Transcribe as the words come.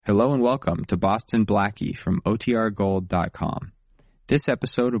Hello and welcome to Boston Blackie from OTRGold.com. This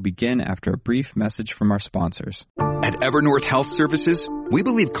episode will begin after a brief message from our sponsors. At Evernorth Health Services, we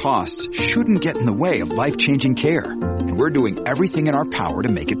believe costs shouldn't get in the way of life-changing care, and we're doing everything in our power to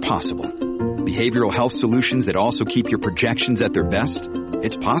make it possible. Behavioral health solutions that also keep your projections at their best?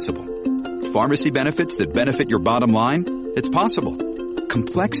 It's possible. Pharmacy benefits that benefit your bottom line? It's possible.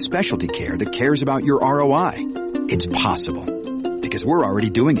 Complex specialty care that cares about your ROI? It's possible. Because we're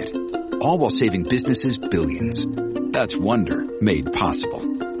already doing it. All while saving businesses billions. That's Wonder made possible.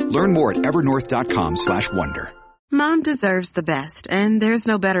 Learn more at evernorth.com/wonder. Mom deserves the best, and there's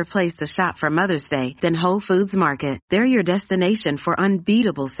no better place to shop for Mother's Day than Whole Foods Market. They're your destination for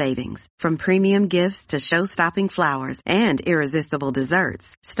unbeatable savings, from premium gifts to show-stopping flowers and irresistible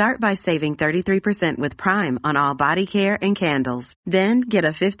desserts. Start by saving 33% with Prime on all body care and candles. Then get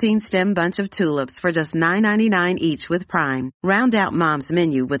a 15-stem bunch of tulips for just $9.99 each with Prime. Round out Mom's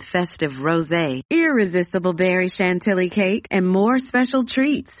menu with festive rosé, irresistible berry chantilly cake, and more special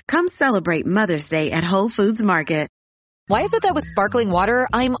treats. Come celebrate Mother's Day at Whole Foods Market. Why is it that with sparkling water,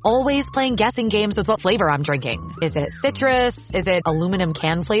 I'm always playing guessing games with what flavor I'm drinking? Is it citrus? Is it aluminum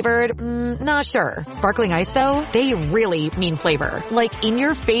can flavored? Not sure. Sparkling ice though, they really mean flavor. Like in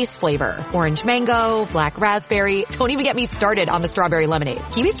your face flavor. Orange mango, black raspberry. Don't even get me started on the strawberry lemonade.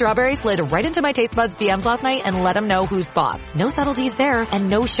 Kiwi strawberry slid right into my taste buds DMs last night and let them know who's boss. No subtleties there and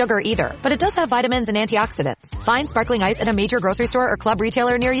no sugar either. But it does have vitamins and antioxidants. Find sparkling ice at a major grocery store or club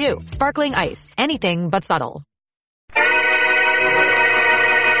retailer near you. Sparkling ice. Anything but subtle.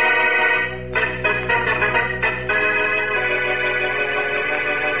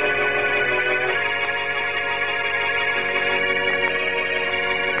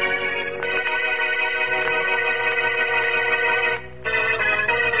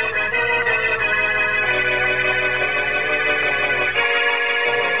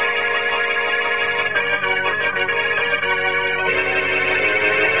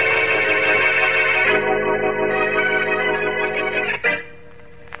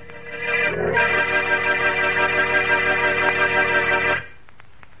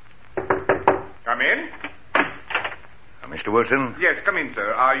 Wilson? Yes, come in,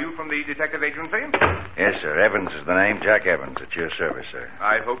 sir. Are you from the detective agency? Yes, sir. Evans is the name. Jack Evans. At your service, sir.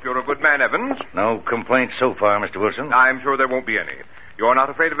 I hope you're a good man, Evans. No complaints so far, Mr. Wilson. I'm sure there won't be any. You're not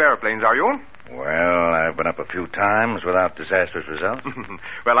afraid of airplanes, are you? Well, I've been up a few times without disastrous results.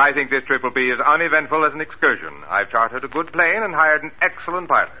 Well, I think this trip will be as uneventful as an excursion. I've chartered a good plane and hired an excellent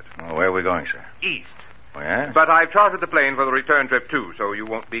pilot. Well, where are we going, sir? East. Oh, yeah? But I've chartered the plane for the return trip, too, so you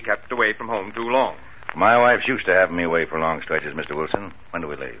won't be kept away from home too long. My wife's used to having me away for long stretches, Mr. Wilson. When do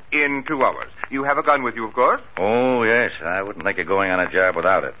we leave? In 2 hours. You have a gun with you, of course? Oh, yes. I wouldn't think of going on a job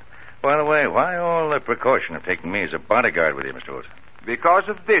without it. By the way, why all the precaution of taking me as a bodyguard with you, Mr. Wilson? Because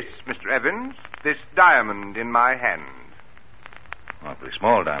of this, Mr. Evans. This diamond in my hand. Awfully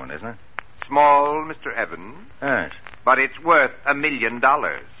small diamond, isn't it? Small, Mr. Evans. Yes. But it's worth $1 million.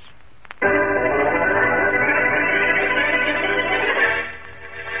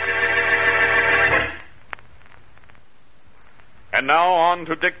 And now on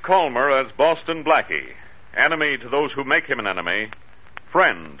to Dick Colmer as Boston Blackie. Enemy to those who make him an enemy.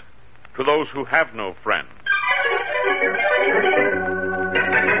 Friend to those who have no friend.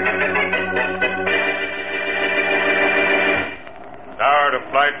 Tower to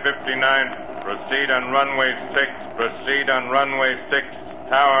Flight 59. Proceed on runway 6. Proceed on runway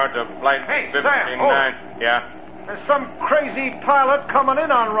 6. Tower to Flight 59. Sam, Yeah? There's some crazy pilot coming in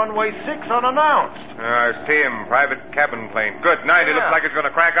on runway 6 unannounced. I see him. Private cabin plane. Good night. It looks like it's going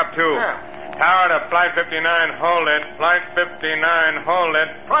to crack up, too. Yeah. Tower to Flight 59. Hold it. Flight 59. Hold it.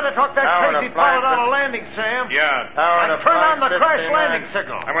 Try to talk that Tower crazy to pilot Flight out of landing, Sam. Yeah. Tower And to turn Flight on the crash 59. landing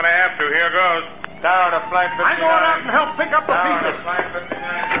signal. I'm going to have to. Here goes. Tower to Flight 59. I'm going out and help pick up the Tower pieces. to Flight 59.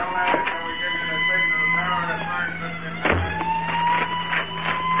 Don't land until we give you the signal. Tower to Flight 59.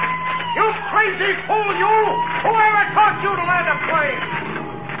 You crazy fool, you! Whoever taught you to land a plane?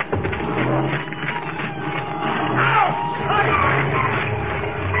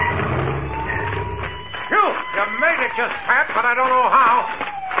 You made it, you sap, but I don't know how.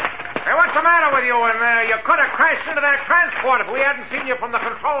 Hey, what's the matter with you in there? You could have crashed into that transport if we hadn't seen you from the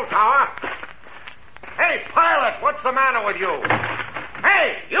control tower. Hey, pilot, what's the matter with you?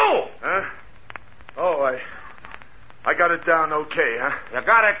 Hey, you! Oh, I got it down okay, huh? You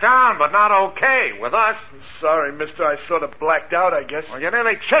got it down, but not okay with us. I'm sorry, mister. I sort of blacked out, I guess. Well, you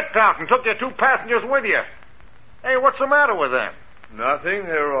nearly checked out and took your 2 passengers with you. Hey, what's the matter with them? Nothing.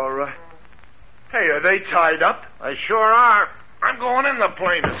 They're all right. Hey, are they tied up? They sure are. I'm going in the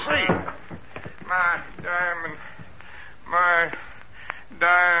plane to see. My diamond. My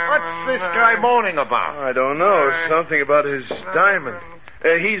diamond. What's this guy moaning about? I don't know. Something about his diamond.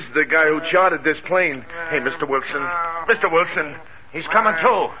 He's the guy who chartered this plane. Hey, Mr. Wilson. Mr. Wilson. He's coming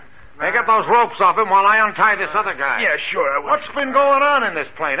too. Hey, get those ropes off him while I untie this other guy. Yeah, sure. What's been going on in this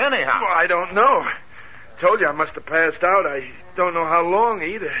plane, anyhow? Well, I don't know. Told you I must have passed out. I don't know how long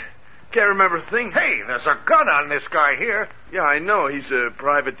either. Can't remember a thing. Hey, there's a gun on this guy here. Yeah, I know. He's a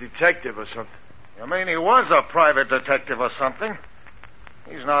private detective or something. You mean he was a private detective or something?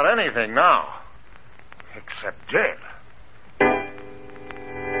 He's not anything now. Except dead.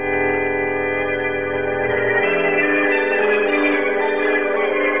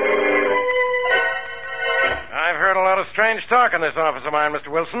 I've heard a lot of strange talk in this office of mine, Mr.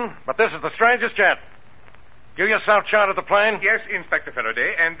 Wilson, but this is the strangest yet. You yourself chartered the plane? Yes, Inspector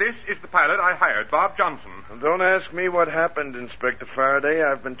Faraday, and this is the pilot I hired, Bob Johnson. Don't ask me what happened, Inspector Faraday.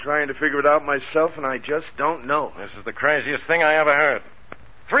 I've been trying to figure it out myself, and I just don't know. This is the craziest thing I ever heard.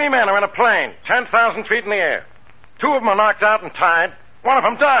 3 men are in a plane, 10,000 feet in the air. 2 of them are knocked out and tied. 1 of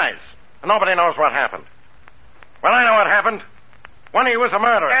them dies. And nobody knows what happened. Well, I know what happened. One of you is a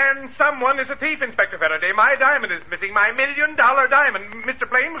murderer. And someone is a thief, Inspector Faraday. My diamond is missing. My $1 million diamond. Mr.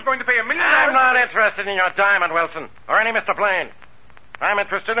 Blaine was going to pay $1 million. I'm not interested in your diamond, Wilson, or any Mr. Blaine. I'm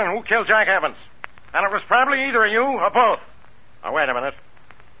interested in who killed Jack Evans. And it was probably either of you or both. Now, wait a minute.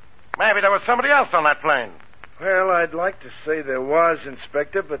 Maybe there was somebody else on that plane. Well, I'd like to say there was,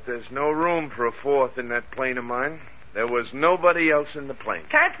 Inspector, but there's no room for a fourth in that plane of mine. There was nobody else in the plane.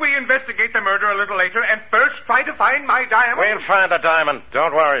 Can't we investigate the murder a little later and first try to find my diamond? We'll find the diamond.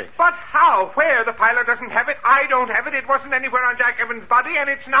 Don't worry. But how? Where? The pilot doesn't have it. I don't have it. It wasn't anywhere on Jack Evans' body, and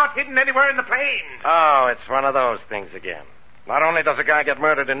it's not hidden anywhere in the plane. Oh, it's one of those things again. Not only does a guy get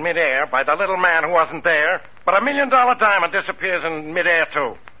murdered in midair by the little man who wasn't there, but $1 million diamond disappears in midair,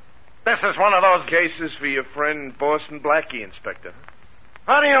 too. This is one of those cases for your friend Boston Blackie, Inspector.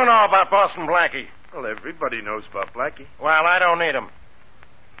 How do you know about Boston Blackie? Well, everybody knows about Blackie. Well, I don't need him.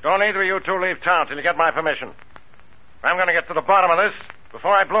 Don't either of you two leave town till you get my permission. I'm going to get to the bottom of this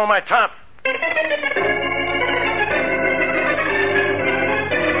before I blow my top.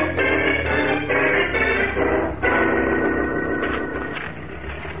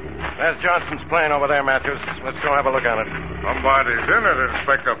 There's Johnson's plane over there, Matthews. Let's go have a look at it. Somebody's in it,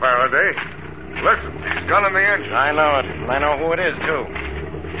 Inspector Faraday. Listen, he's gun in the engine. I know it, and I know who it is, too.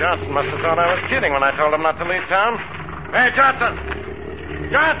 Johnson must have thought I was kidding when I told him not to leave town. Hey, Johnson!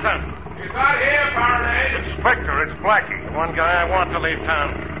 Johnson! He's not here, Faraday. Inspector, it's Blackie, the one guy I want to leave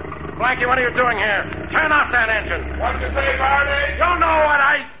town. Blackie, what are you doing here? Turn off that engine. What'd you say, Faraday? You know what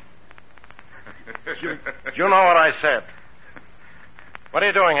I... You know what I said. What are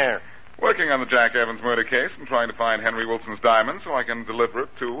you doing here? Working on the Jack Evans murder case and trying to find Henry Wilson's diamond so I can deliver it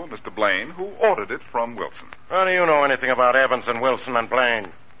to Mr. Blaine, who ordered it from Wilson. How do you know anything about Evans and Wilson and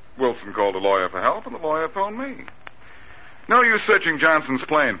Blaine? Wilson called a lawyer for help, and the lawyer phoned me. No use searching Johnson's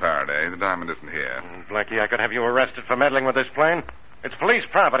plane, Faraday. The diamond isn't here. Blackie, I could have you arrested for meddling with this plane. It's police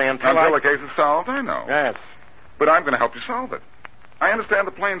property until the case is solved, I know. Yes. But I'm going to help you solve it. I understand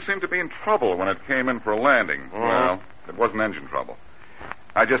the plane seemed to be in trouble when it came in for a landing. Mm-hmm. Well, it wasn't engine trouble.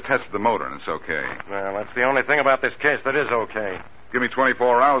 I just tested the motor, and it's okay. Well, that's the only thing about this case that is okay. Give me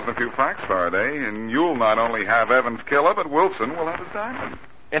 24 hours and a few facts, Faraday, and you'll not only have Evans' killer, but Wilson will have his diamond.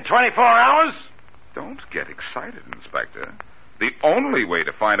 In 24 hours? Don't get excited, Inspector. The only way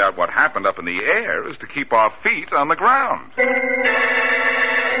to find out what happened up in the air is to keep our feet on the ground.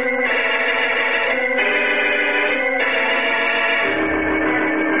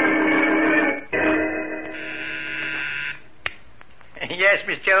 Yes,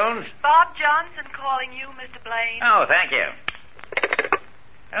 Miss Jones? Bob Johnson calling you, Mr. Blaine. Oh, thank you.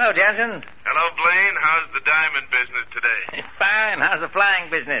 Hello, Johnson. Hello, Blaine. How's the diamond business today? Fine. How's the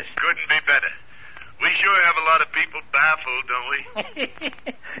flying business? Couldn't be better. We sure have a lot of people baffled, don't we?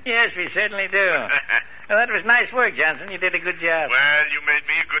 Yes, we certainly do. Well, that was nice work, Johnson. You did a good job. Well, you made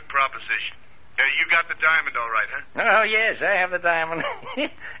me a good proposition. You got the diamond all right, huh? Oh, yes, I have the diamond.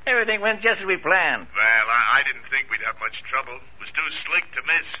 Everything went just as we planned. Well, I didn't think we'd have much trouble. It was too slick to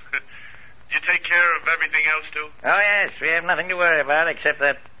miss. Did you take care of everything else, too? Oh, yes, we have nothing to worry about except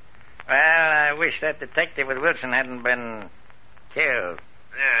that, well, I wish that detective with Wilson hadn't been killed.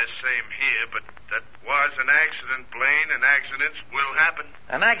 Yeah, same here, but that was an accident, Blaine, and accidents will happen.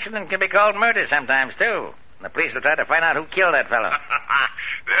 An accident can be called murder sometimes, too. The police will try to find out who killed that fellow.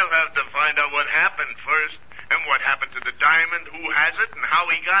 They'll have to find out what happened first, and what happened to the diamond, who has it, and how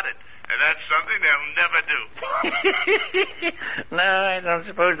he got it. And that's something they'll never do. No, I don't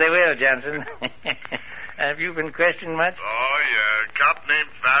suppose they will, Johnson. Have you been questioned much? Oh, yeah. A cop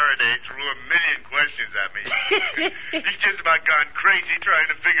named Faraday threw a million questions at me. He's just about gone crazy trying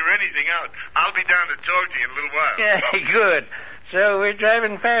to figure anything out. I'll be down to talk to you in a little while. Yeah, good. So we're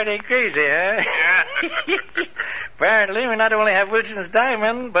driving Faraday crazy, huh? Yeah. Apparently, we not only have Wilson's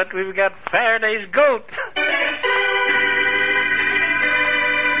diamond, but we've got Faraday's goat.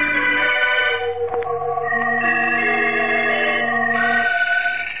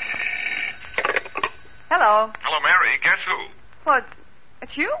 Hello. Hello, Mary. Guess who? Well,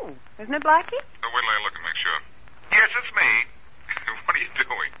 it's you. Isn't it, Blackie? Oh, wait till I look and make sure. Yes, it's me. What are you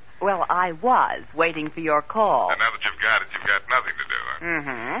doing? Well, I was waiting for your call. And now that you've got it, you've got nothing to do, huh?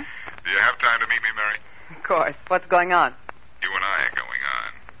 Mm-hmm. Do you have time to meet me, Mary? Of course. What's going on? You and I are going on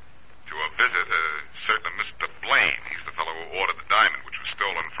to a visit a certain Mr. Blaine. He's the fellow who ordered the diamond, which was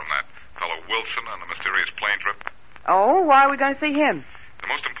stolen from that fellow Wilson on the mysterious plane trip. Oh, why are we going to see him? The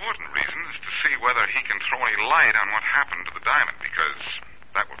most important reason is to see whether he can throw any light on what happened to the diamond, because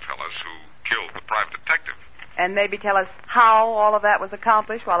that will tell us who killed the private detective. And maybe tell us how all of that was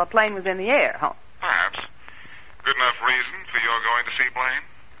accomplished while the plane was in the air, huh? Perhaps. Good enough reason for your going to see Blaine?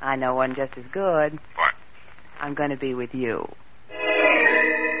 I know one just as good. What? I'm going to be with you.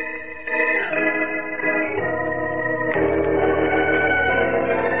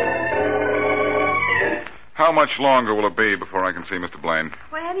 How much longer will it be before I can see Mr. Blaine?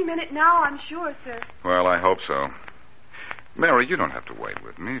 Well, any minute now, I'm sure, sir. Well, I hope so. Mary, you don't have to wait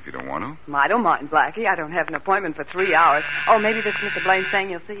with me if you don't want to. I don't mind, Blackie. I don't have an appointment for 3 hours. Oh, maybe this Mr. Blaine's saying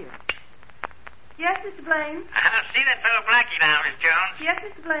he'll see you. Yes, Mr. Blaine? See that fellow Blackie now, Miss Jones? Yes,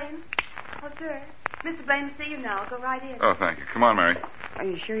 Mr. Blaine. Oh, sir. Mr. Blaine will see you now. Go right in. Oh, thank you. Come on, Mary. Are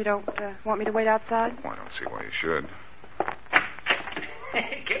you sure you don't want me to wait outside? Well, I don't see why you should.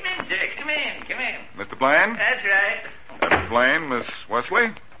 Come in, sir. Come in. Mr. Blaine? That's right. Mr. Blaine, Miss Wesley?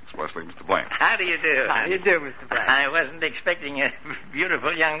 Miss Wesley, Mr. Blaine. How do you do? How do you do, Mr. Blaine? I wasn't expecting a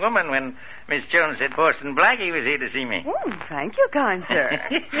beautiful young woman when Miss Jones said Boston Blackie was here to see me. Oh, thank you, kind sir.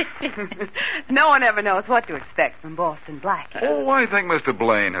 No one ever knows what to expect from Boston Blackie. Oh, I think Mr.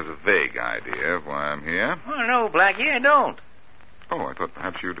 Blaine has a vague idea of why I'm here. Oh, no, Blackie, I don't. Oh, I thought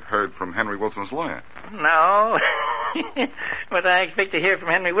perhaps you'd heard from Henry Wilson's lawyer. No. But I expect to hear from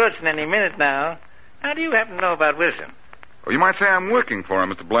Henry Wilson any minute now. How do you happen to know about Wilson? Well, you might say I'm working for him,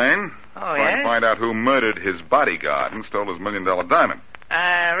 Mr. Blaine. Oh, trying yes? to find out who murdered his bodyguard and stole his $1 million diamond.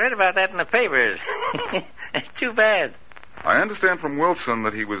 I read about that in the papers. It's too bad. I understand from Wilson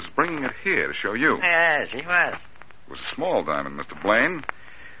that he was bringing it here to show you. Yes, he was. It was a small diamond, Mr. Blaine.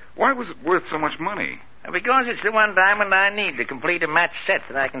 Why was it worth so much money? Because it's the one diamond I need to complete a match set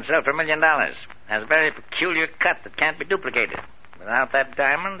that I can sell for $1 million. It has a very peculiar cut that can't be duplicated. Without that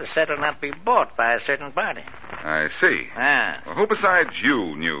diamond, the set will not be bought by a certain party. I see. Ah. Well, who besides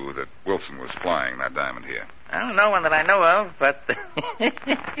you knew that Wilson was flying that diamond here? Well, no one that I know of, but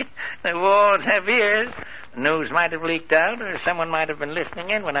the walls have ears. The news might have leaked out, or someone might have been listening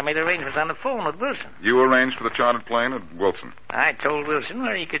in when I made arrangements on the phone with Wilson. You arranged for the chartered plane at Wilson? I told Wilson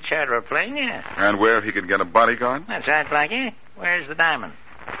where he could charter a plane, yes. And where he could get a bodyguard? That's right, Blackie. Where's the diamond?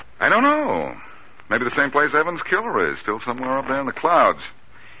 I don't know. Maybe the same place Evans' killer is, still somewhere up there in the clouds.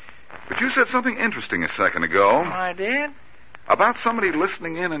 But you said something interesting a second ago. Oh, I did? About somebody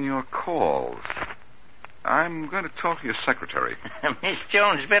listening in on your calls. I'm going to talk to your secretary. Miss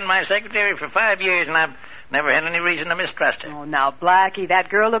Jones has been my secretary for 5 years, and I've never had any reason to mistrust her. Oh, now, Blackie, that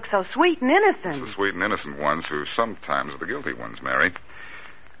girl looks so sweet and innocent. It's the sweet and innocent ones who sometimes are the guilty ones, Mary.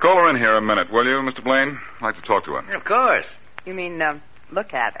 Call her in here a minute, will you, Mr. Blaine? I'd like to talk to her. Of course. You mean,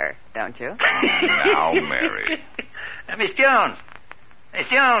 look at her, don't you? Now, Mary. Miss Jones. Miss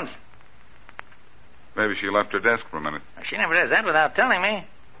Jones. Maybe she left her desk for a minute. She never does that without telling me.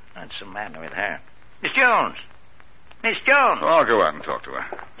 What's the matter with her? Miss Jones. Miss Jones. Oh, I'll go out and talk to her.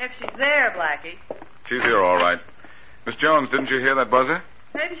 If she's there, Blackie. She's here, all right. Miss Jones, didn't you hear that buzzer?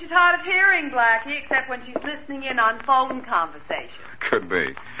 Maybe she's hard of hearing, Blackie, except when she's listening in on phone conversation. Could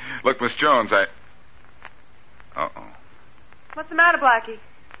be. Look, Miss Jones, Uh-oh. What's the matter, Blackie?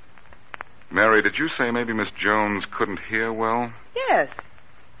 Mary, did you say maybe Miss Jones couldn't hear well? Yes.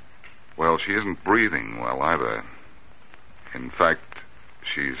 Well, she isn't breathing well either. In fact,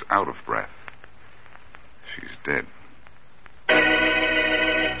 she's out of breath. She's dead.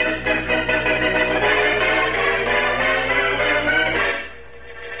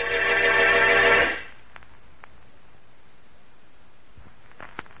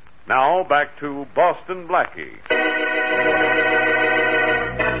 Now, back to Boston Blackie.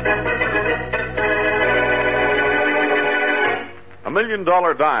 $1 million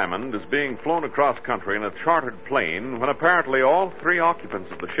diamond is being flown across country in a chartered plane when apparently all three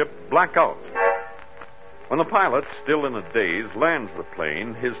occupants of the ship black out. When the pilot, still in a daze, lands the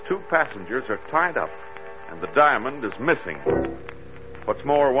plane, his 2 passengers are tied up, and the diamond is missing. What's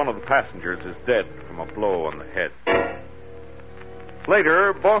more, one of the passengers is dead from a blow on the head.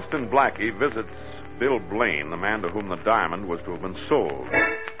 Later, Boston Blackie visits Bill Blaine, the man to whom the diamond was to have been sold.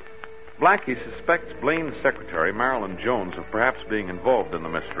 Blackie suspects Blaine's secretary, Marilyn Jones, of perhaps being involved in the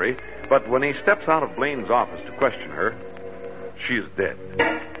mystery, but when he steps out of Blaine's office to question her, she is dead.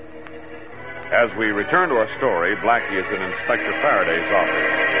 As we return to our story, Blackie is in Inspector Faraday's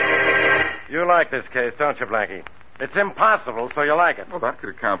office. You like this case, don't you, Blackie? It's impossible, so you like it. Well, that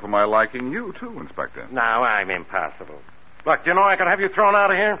could account for my liking you, too, Inspector. No, I'm impossible. Look, do you know I could have you thrown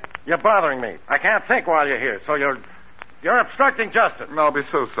out of here? You're bothering me. I can't think while you're here, so you're obstructing justice. I'll be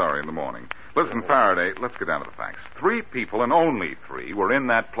so sorry in the morning. Listen, Faraday, let's get down to the facts. 3 people, and only 3, were in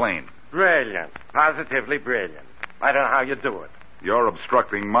that plane. Brilliant. Positively brilliant. I don't know how you do it. You're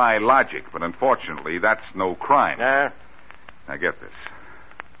obstructing my logic, but unfortunately, that's no crime. Yeah? Now, get this.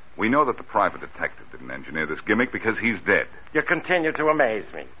 We know that the private detective didn't engineer this gimmick because he's dead. You continue to amaze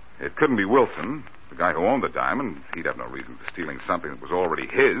me. It couldn't be Wilson, the guy who owned the diamond. He'd have no reason for stealing something that was already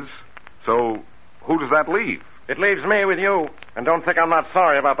his. So, who does that leave? It leaves me with you. And don't think I'm not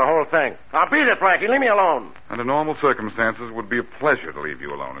sorry about the whole thing. Now, beat it, Blackie. Leave me alone. Under normal circumstances, it would be a pleasure to leave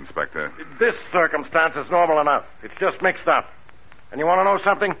you alone, Inspector. This circumstance is normal enough. It's just mixed up. And you want to know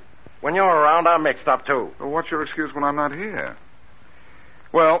something? When you're around, I'm mixed up, too. Well, what's your excuse when I'm not here?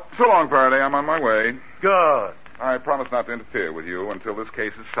 Well, so long, Faraday. I'm on my way. Good. I promise not to interfere with you until this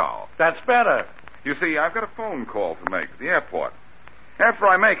case is solved. That's better. You see, I've got a phone call to make at the airport. After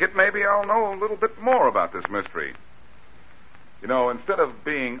I make it, maybe I'll know a little bit more about this mystery. You know, instead of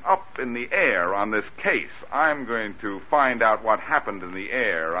being up in the air on this case, I'm going to find out what happened in the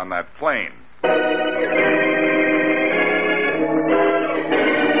air on that plane.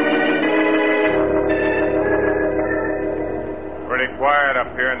 Pretty quiet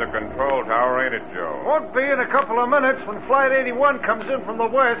up here in the control tower, ain't it, Joe? Won't be in a couple of minutes when Flight 81 comes in from the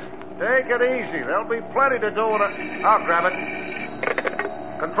west. Take it easy. There'll be plenty to do with it. I'll grab it.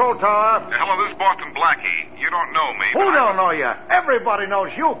 Control tower. Hello, this is Boston Blackie. You don't know me. Who don't know you? Everybody knows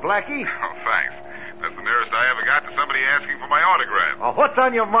you, Blackie. Oh, thanks. That's the nearest I ever got to somebody asking for my autograph. Oh, what's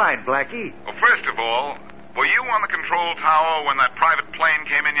on your mind, Blackie? Well, first of all, were you on the control tower when that private plane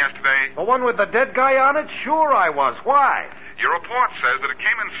came in yesterday? The one with the dead guy on it? Sure I was. Why? Your report says that it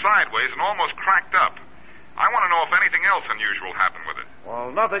came in sideways and almost cracked up. I want to know if anything else unusual happened with it. Well,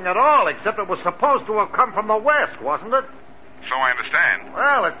 nothing at all, except it was supposed to have come from the west, wasn't it? So I understand.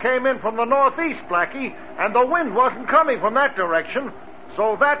 Well, it came in from the northeast, Blackie, and the wind wasn't coming from that direction,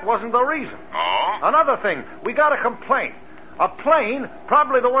 so that wasn't the reason. Oh? Another thing, we got a complaint. A plane,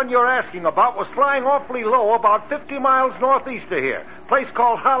 probably the one you're asking about, was flying awfully low about 50 miles northeast of here. Place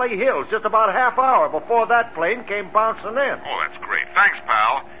called Holly Hills, just about a half hour before that plane came bouncing in. Oh, that's great. Thanks,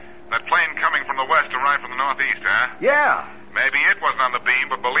 pal. That plane coming from the west arrived from the northeast, huh? Yeah. Maybe it wasn't on the beam,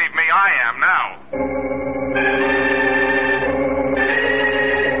 but believe me, I am now.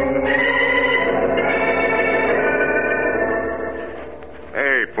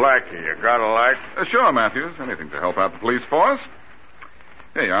 Hey, Blackie, you got a light? Sure, Matthews. Anything to help out the police force.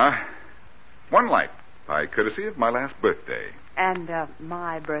 Here you are. One light, by courtesy of my last birthday. And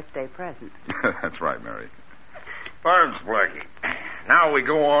my birthday present. That's right, Mary. Thanks, Blackie. Now we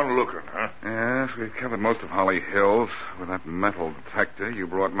go on looking, huh? Yes, we've covered most of Holly Hills with that metal detector you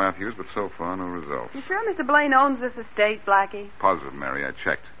brought, Matthews, but so far no results. You sure Mr. Blaine owns this estate, Blackie? Positive, Mary. I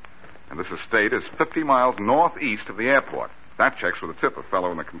checked. And this estate is 50 miles northeast of the airport. That checks with a tip a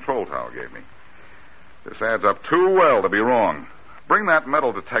fellow in the control tower gave me. This adds up too well to be wrong. Bring that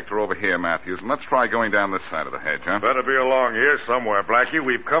metal detector over here, Matthews, and let's try going down this side of the hedge, huh? Better be along here somewhere, Blackie.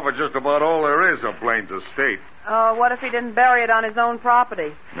 We've covered just about all there is of Blaine's estate. What if he didn't bury it on his own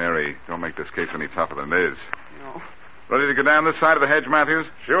property? Mary, don't make this case any tougher than it is. No. Ready to go down this side of the hedge, Matthews?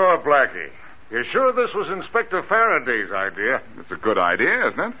 Sure, Blackie. You sure this was Inspector Faraday's idea? It's a good idea,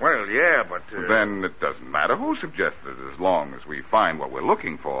 isn't it? Well, yeah, but... Then it doesn't matter who suggested it as long as we find what we're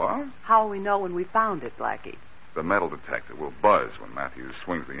looking for. How will we know when we found it, Blackie? The metal detector will buzz when Matthews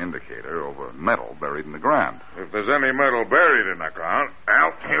swings the indicator over metal buried in the ground. If there's any metal buried in the ground,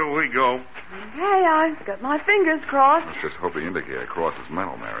 well, here we go. Hey, I've got my fingers crossed. Let's just hope the indicator crosses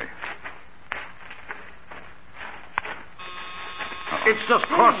metal, Mary. It's just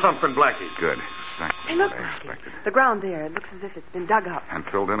crossed something, Blackie. Good. Exactly Hey, look, what I expected. The ground there, it looks as if it's been dug up. And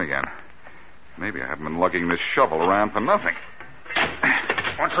filled in again. Maybe I haven't been lugging this shovel around for nothing.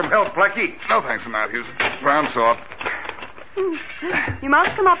 Want some help, Blackie? No, thanks, Matthews. Ground's soft. You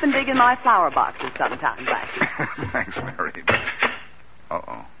must come up and dig in my flower boxes sometime, Blackie. Thanks, Mary.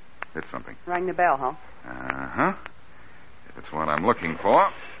 Uh-oh. Hit something. Rang the bell, huh? Uh-huh. If it's what I'm looking for.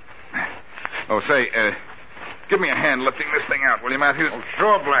 Oh, say, give me a hand lifting this thing out, will you, Matthews? Oh,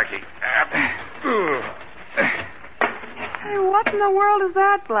 sure, Blackie. Hey, what in the world is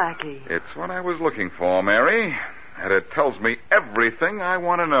that, Blackie? It's what I was looking for, Mary. And it tells me everything I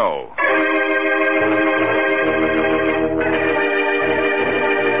want to know.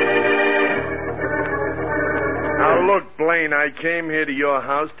 Now, look, Blaine, I came here to your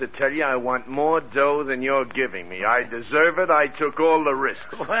house to tell you I want more dough than you're giving me. I deserve it. I took all the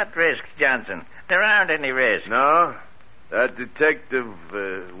risks. What risks, Johnson? There aren't any risks. No? That detective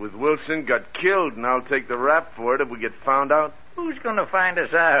with Wilson got killed, and I'll take the rap for it if we get found out. Who's going to find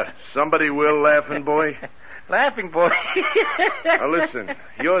us out? Somebody will, Laughing Boy. Laughing Boy? Now, listen,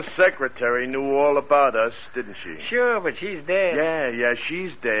 your secretary knew all about us, didn't she? Sure, but she's dead. Yeah,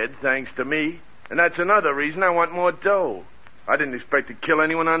 she's dead, thanks to me. And that's another reason I want more dough. I didn't expect to kill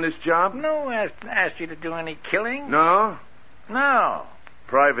anyone on this job. No one asked you to do any killing. No? No.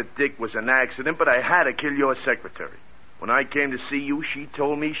 Private Dick was an accident, but I had to kill your secretary. When I came to see you, she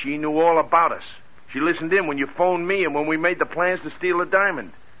told me she knew all about us. She listened in when you phoned me and when we made the plans to steal the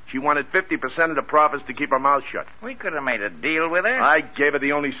diamond. She wanted 50% of the profits to keep her mouth shut. We could have made a deal with her. I gave her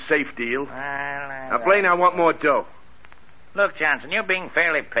the only safe deal. Now, Blaine, I want more dough. Look, Johnson, you're being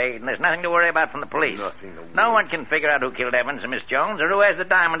fairly paid, and there's nothing to worry about from the police. Nothing to worry. No one can figure out who killed Evans and Miss Jones, or who has the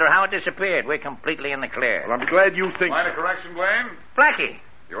diamond, or how it disappeared. We're completely in the clear. Well, I'm glad you think... Minor correction, Blaine? Blackie.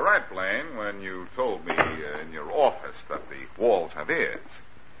 You're right, Blaine, when you told me in your office that the walls have ears.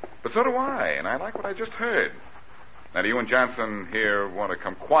 But so do I, and I like what I just heard. Now, do you and Johnson here want to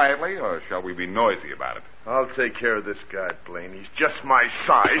come quietly, or shall we be noisy about it? I'll take care of this guy, Blaine. He's just my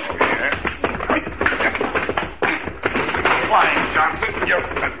size. Fine, Johnson. You're...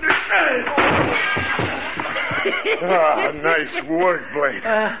 Nice work, Blaine.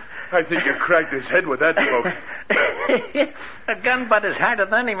 I think you cracked his head with that poke. A gun butt is harder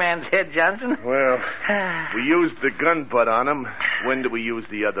than any man's head, Johnson. Well, we used the gun butt on him. When do we use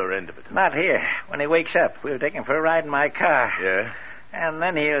the other end of it? Not here. When he wakes up, we'll take him for a ride in my car. Yeah? And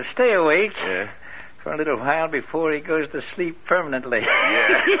then he'll stay awake. Yeah? For a little while before he goes to sleep permanently.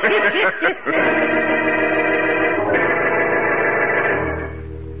 Yeah.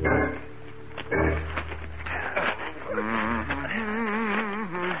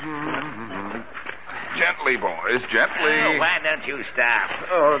 Gently, boys, gently. Oh, why don't you stop?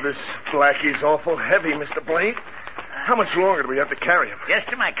 Oh, this Blackie's awful heavy, Mr. Blaine. How much longer do we have to carry him? Just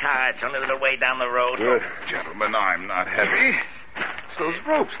to my car. It's only a little way down the road. Good. Gentlemen, I'm not heavy. It's those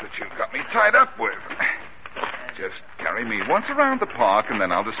ropes that you got me tied up with. Just carry me once around the park, and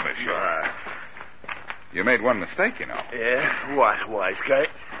then I'll dismiss you. You made one mistake, you know. Yeah? What, wise guy?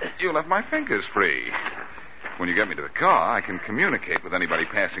 You left my fingers free. When you get me to the car, I can communicate with anybody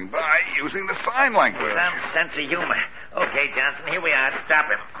passing by using the sign language. Some sense of humor. Okay, Johnson, here we are. Stop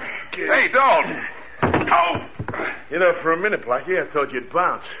him. Hey, don't! Oh! You know, for a minute, Blackie, I thought you'd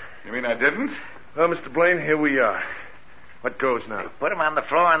bounce. You mean I didn't? Well, Mr. Blaine, here we are. What goes now? Put him on the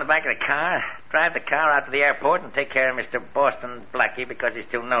floor in the back of the car, drive the car out to the airport, and take care of Mr. Boston Blackie because he's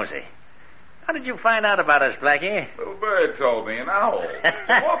too nosy. How did you find out about us, Blackie? Little bird told me, an owl.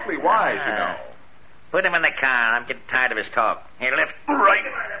 Awfully wise, you know. Put him in the car. I'm getting tired of his talk. Here, lift. Right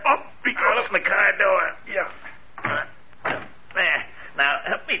up, I'll open the car door. Yeah. There. Now,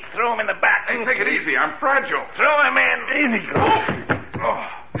 help me throw him in the back. Hey, take it easy. I'm fragile. Throw him in. Easy. Oh,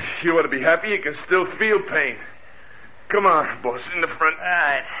 you ought to be happy you can still feel pain. Come on, boss, in the front. All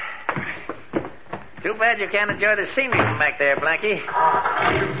right. Too bad you can't enjoy the scenery from back there, Blackie.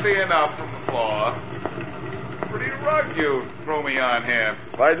 I can see enough from the floor. Pretty rug you threw me on here.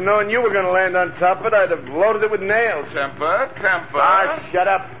 If I'd known you were going to land on top of it, I'd have loaded it with nails. Temper. Shut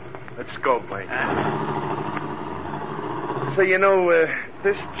up. Let's go, Blaine. So, you know,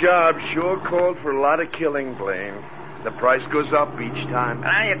 this job sure called for a lot of killing, Blaine. The price goes up each time.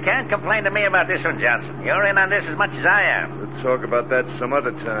 You can't complain to me about this one, Johnson. You're in on this as much as I am. We'll talk about that some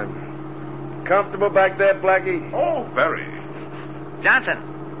other time. Comfortable back there, Blackie? Oh, very.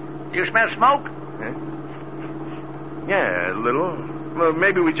 Johnson, you smell smoke? Huh? Yeah, a little. Well,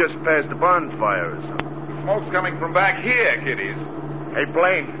 maybe we just passed the bonfire or something. Smoke's coming from back here, kiddies. Hey,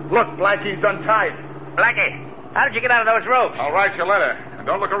 Blaine, look, Blackie's untied. Blackie, how did you get out of those ropes? I'll write your letter. And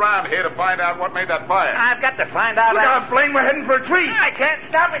don't look around here to find out what made that fire. I've got to find out. Look out, Blaine, we're heading for a tree. I can't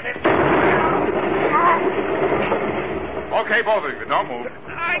stop it. Okay, both of you, don't move.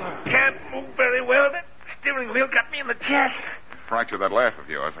 I can't move very well. That steering wheel got me in the chest. Fractured that laugh of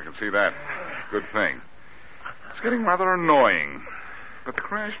yours. I can see that. Good thing. It's getting rather annoying. But the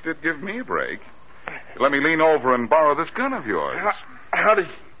crash did give me a break. Let me lean over and borrow this gun of yours. How does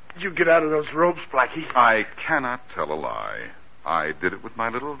you get out of those ropes, Blackie? I cannot tell a lie. I did it with my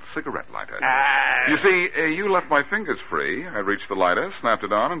little cigarette lighter. You see, you left my fingers free. I reached the lighter, snapped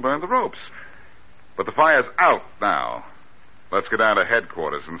it on, and burned the ropes. But the fire's out now. Let's get down to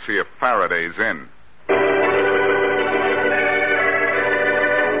headquarters and see if Faraday's in.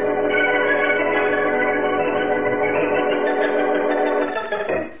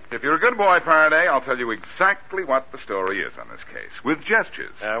 If you're a good boy, Faraday, I'll tell you exactly what the story is on this case, with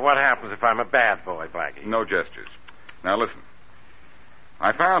gestures. What happens if I'm a bad boy, Blackie? No gestures. Now, listen.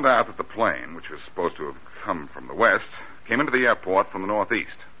 I found out that the plane, which was supposed to have come from the west, came into the airport from the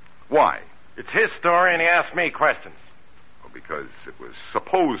northeast. Why? It's his story, and he asked me questions. Well, because it was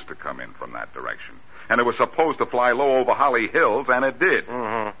supposed to come in from that direction. And it was supposed to fly low over Holly Hills, and it did.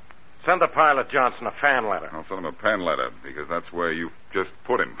 Mm-hmm. Send the pilot Johnson a fan letter. I'll send him a pen letter, because that's where you just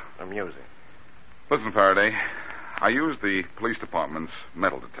put him. Amusing. Listen, Faraday, I used the police department's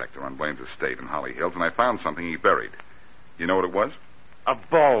metal detector on Blaine's estate in Holly Hills, and I found something he buried. You know what it was? A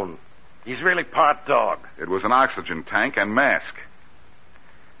bone. He's really part dog. It was an oxygen tank and mask.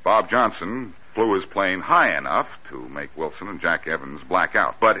 Bob Johnson flew his plane high enough to make Wilson and Jack Evans black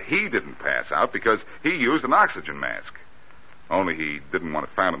out. But he didn't pass out because he used an oxygen mask. Only he didn't want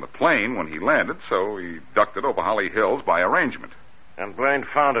it found in the plane when he landed, so he ducked it over Holly Hills by arrangement. And Blaine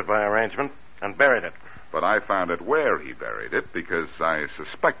found it by arrangement and buried it. But I found it where he buried it because I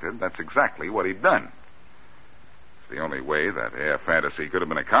suspected that's exactly what he'd done. It's the only way that air fantasy could have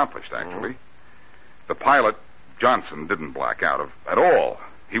been accomplished, actually. The pilot, Johnson, didn't black out at all.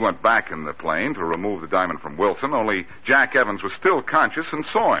 He went back in the plane to remove the diamond from Wilson, only Jack Evans was still conscious and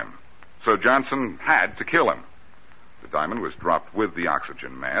saw him. So Johnson had to kill him. The diamond was dropped with the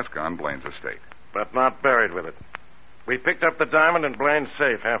oxygen mask on Blaine's estate. But not buried with it. We picked up the diamond in Blaine's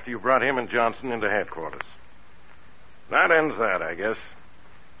safe after you brought him and Johnson into headquarters. That ends that, I guess.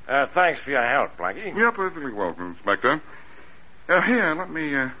 Thanks for your help, Blackie. You're perfectly welcome, Inspector. Here, let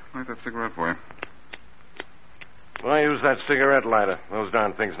me light that cigarette for you. Why use that cigarette lighter? Those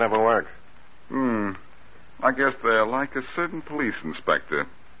darn things never work. I guess they're like a certain police inspector.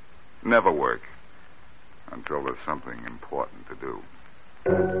 Never work. Until there's something important to do.